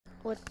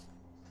What?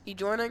 You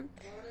joining?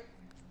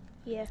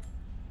 Yeah.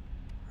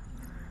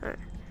 Alright.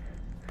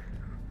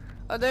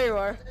 Oh, there you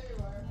are.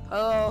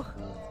 Hello.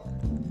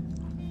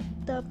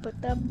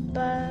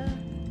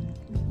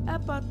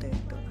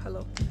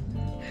 Hello.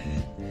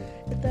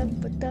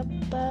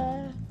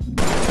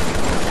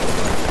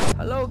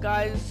 Hello,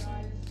 guys.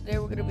 Today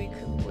we're gonna be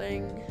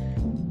playing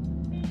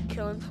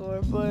Killing Floor,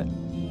 but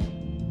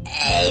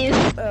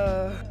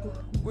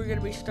we're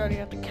gonna be starting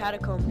at the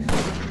catacombs,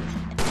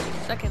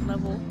 second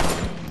level.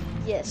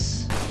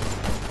 Yes.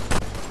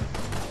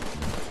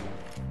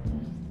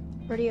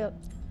 Ready up.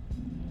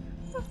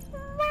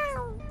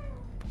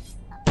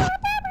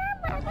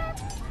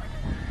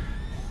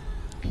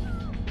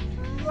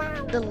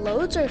 The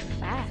loads are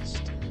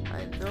fast.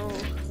 I know.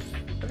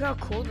 Look how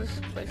cool this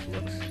place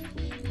looks.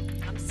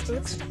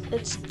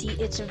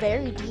 It's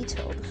very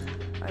detailed.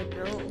 I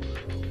know.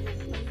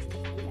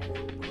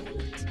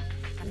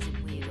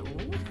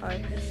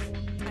 Hi.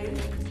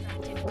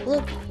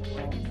 Look.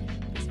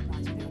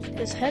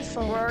 His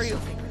headphones. Where are you?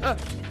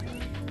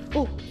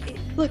 Oh,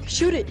 look!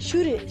 Shoot it!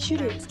 Shoot it! Shoot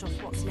it!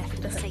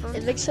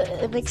 It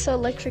makes an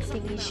electric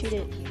thingy. Shoot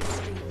it.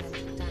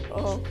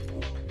 Oh.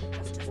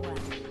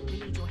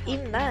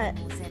 Even that.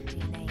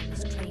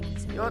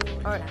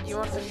 Alright, do you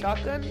want the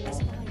shotgun?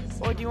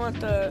 Or do you want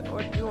the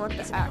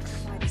axe?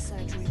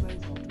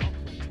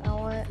 I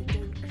want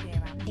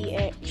the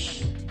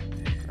axe.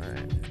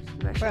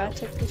 Alright. Bro, I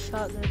took the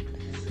shotgun.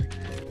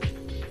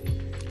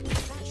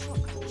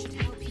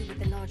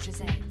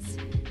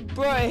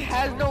 Bro, it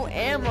has no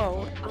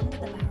ammo.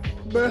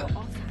 Bro.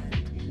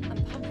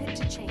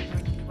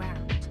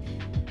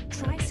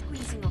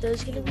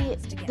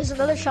 There's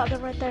another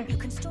shotgun right there. You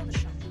can store the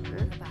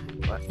shotgun.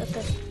 What? Right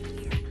there.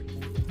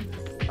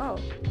 Oh.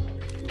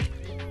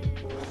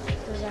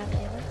 Does that have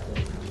ammo?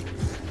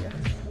 Yeah.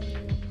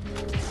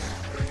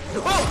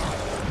 Oh!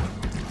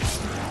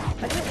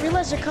 I didn't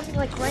realize they're coming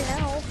like right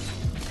now.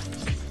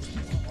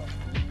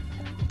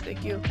 Thank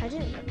you. I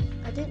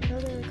didn't know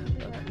they were coming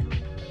right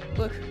now.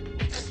 Look.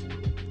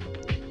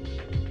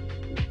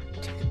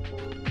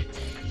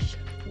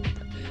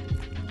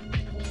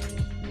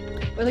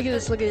 Wait, look at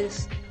this, look at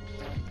this.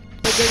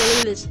 Look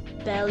at this.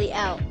 Belly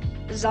out.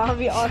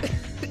 Zombie on.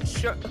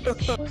 Shut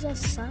up. What was that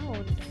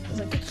sound?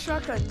 Get the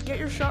shotgun. Get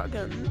your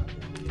shotgun.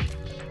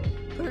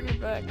 Put it in your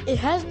back. It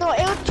has no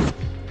ammo.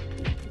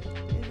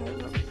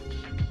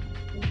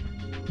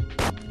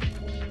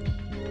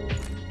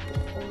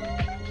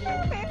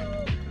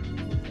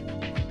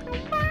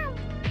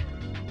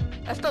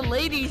 That's the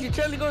ladies. You're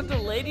trying to go with the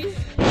ladies?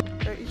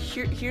 Right,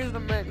 here's the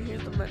men.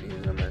 Here's the men.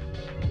 Here's the men.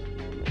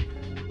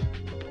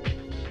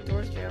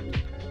 Door's jammed.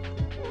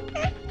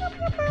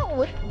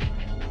 What?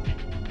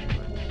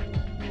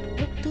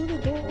 Look through the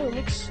door. It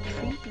looks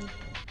creepy.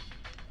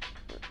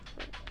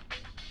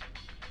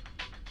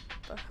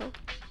 What the hell?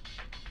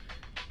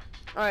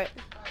 Alright.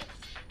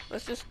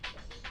 Let's just...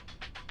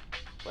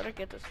 Where'd I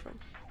get this from?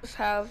 Let's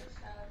have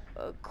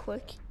a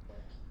quick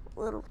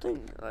little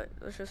thing. Alright,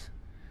 let's just...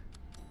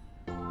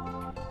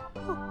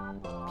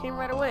 Oh, came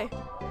right away.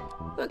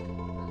 Look.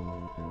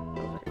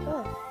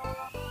 Oh.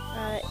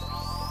 Alright.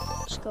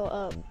 Let's go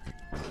up.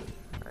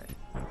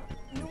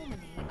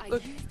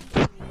 Look.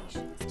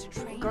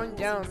 We're going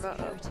down, not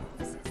up.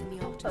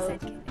 Oh.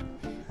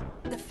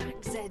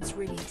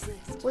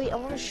 Wait, I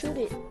want to shoot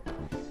it.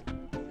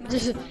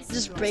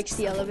 Just breaks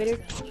the elevator.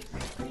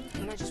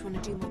 And I just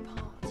want to do my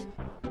part.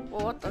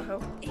 Well, what the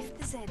hell? If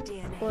the Z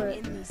DNA What?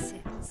 in these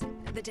cells,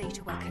 the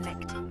data we're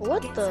collecting,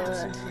 What gets the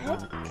out into heck?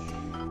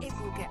 public, it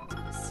will get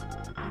us.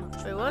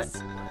 Much Wait, what? worse.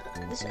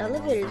 This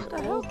elevator's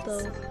the hell? old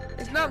though.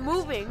 It's not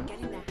moving.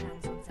 Getting their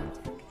hands on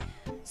something.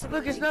 So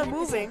Look, we it's can not get the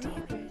moving.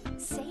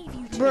 ZDNA, save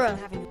you two Bruh. from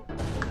having.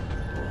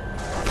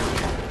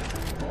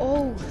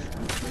 Oh.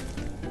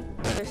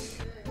 This.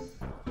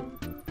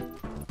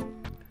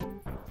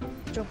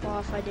 Jump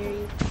off, I dare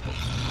you.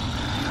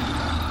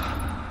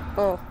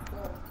 Oh.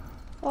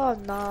 Oh,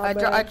 nah, I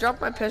bro. dropped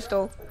my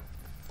pistol.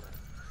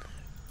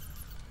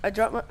 I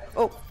dropped my...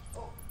 Oh.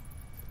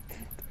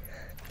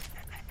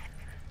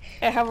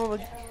 I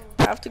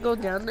have to go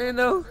down there,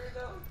 though.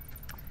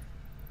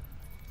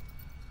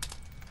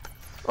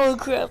 Oh,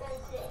 crap.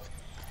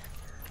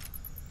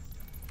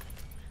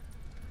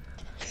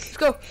 Let's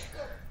go.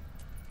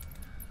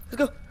 Let's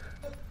go.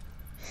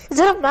 Is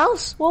that a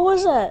mouse? What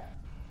was that?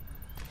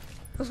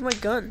 That's my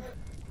gun.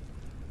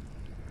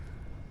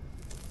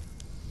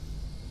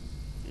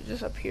 It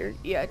just appeared.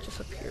 Yeah, it just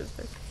appears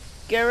there.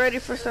 Get ready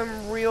for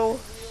some real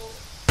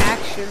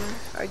action,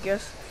 I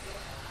guess.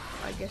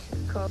 I guess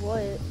it's called.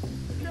 What?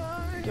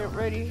 Get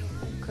ready,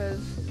 cause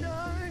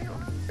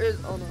there's.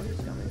 Oh no, he's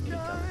coming. He's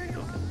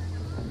coming.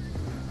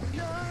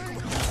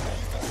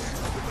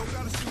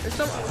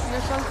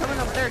 There's some coming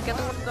up there. Get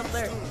the ones up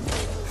there.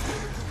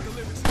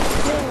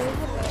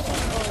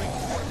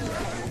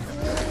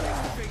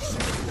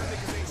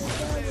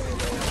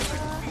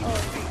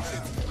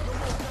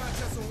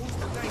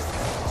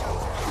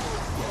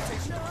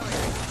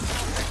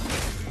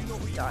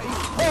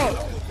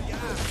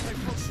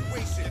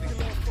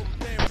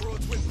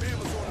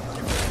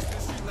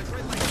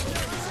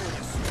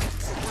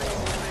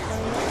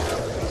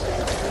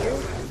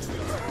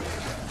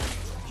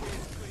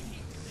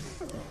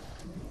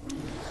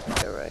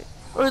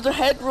 Or the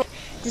head roll.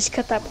 Just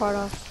cut that part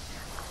off.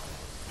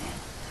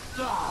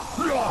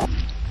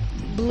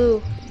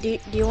 Blue, do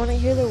you want to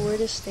hear the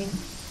weirdest thing?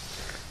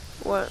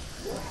 What?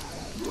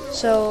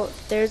 So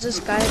there's this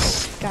guy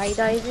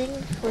skydiving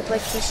with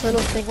like this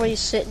little thing where you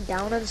sit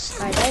down and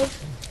skydive,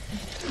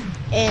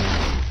 and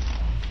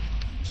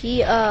he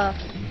was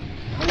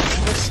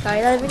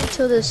skydiving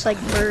till this like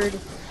bird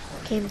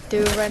came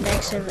through right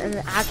next to him,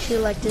 and actually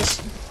like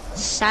this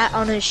sat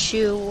on his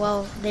shoe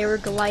while they were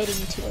gliding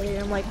together. And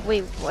I'm like,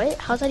 wait, what?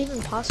 How's that even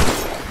possible?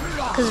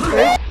 Because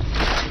bird.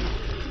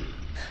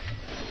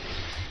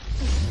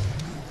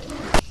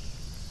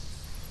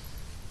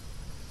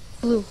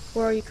 Blue,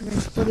 where are you coming?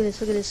 Look at this,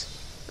 look at this.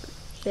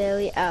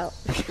 Belly out.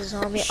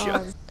 Zombie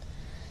on.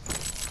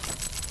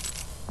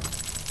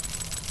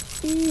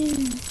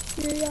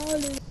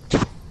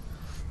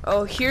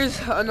 Oh, here's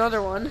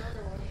another one.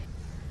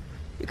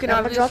 You can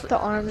I'm gonna drop the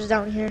arms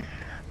down here.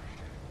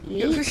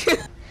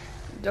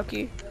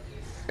 Ducky.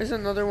 There's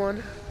another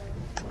one.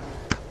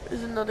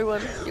 There's another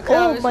one. You can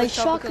Oh, my obviously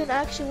shotgun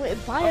actually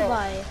went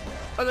bye-bye.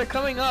 Oh, they're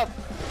coming up.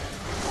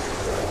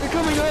 They're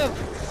coming up.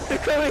 They're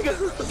coming up.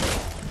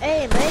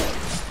 Hey, mate.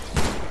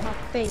 My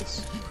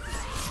face.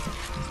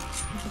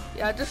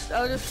 Yeah,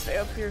 I'll just stay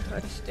up here. I'll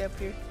just stay up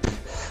here.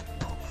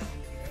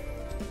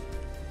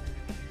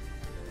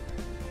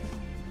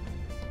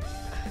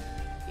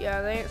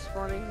 Yeah, they ain't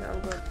spawning. I'm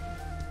good.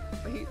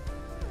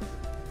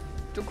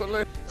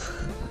 Chocolate.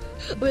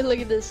 Wait, look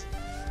at this.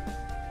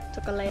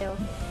 Chocolate.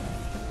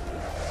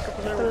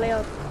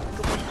 Chocolate.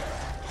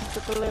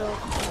 Chocolate.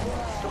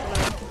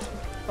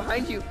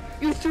 Behind you.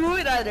 You threw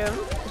it at him.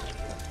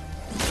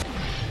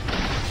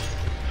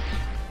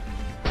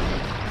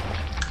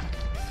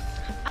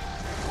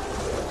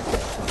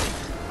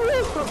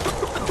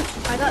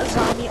 I got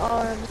zombie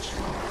arms.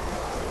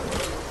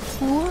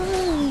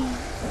 Why?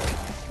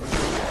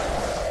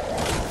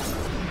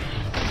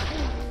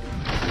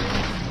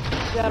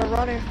 Got a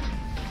runner.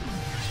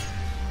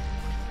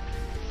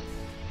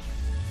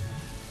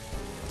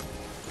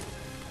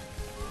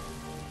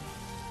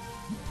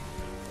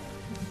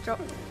 Drop.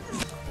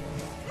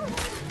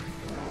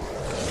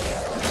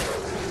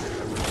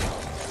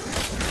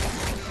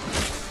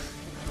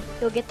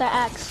 Yo, get that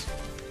axe.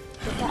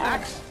 Get that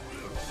axe.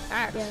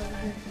 Axe. Yeah, over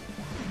here.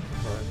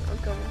 I'm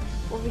coming.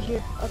 Over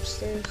here,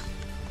 upstairs.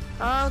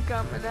 I'm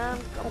coming. I'm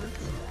coming.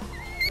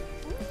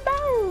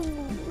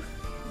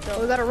 Oh,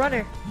 we got a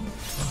runner.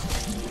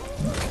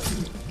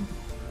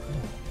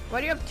 Why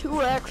do you have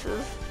 2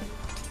 axes?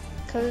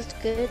 Cause it's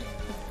good.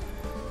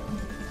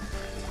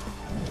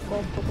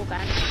 Go, go, go,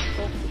 gun.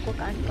 Go, go,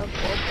 gun. Go, go,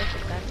 go,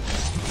 gun.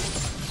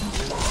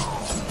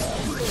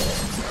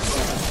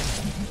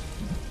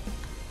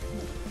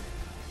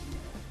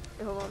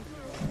 Hey, hold on.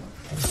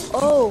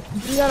 Oh,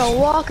 we got a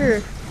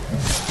walker.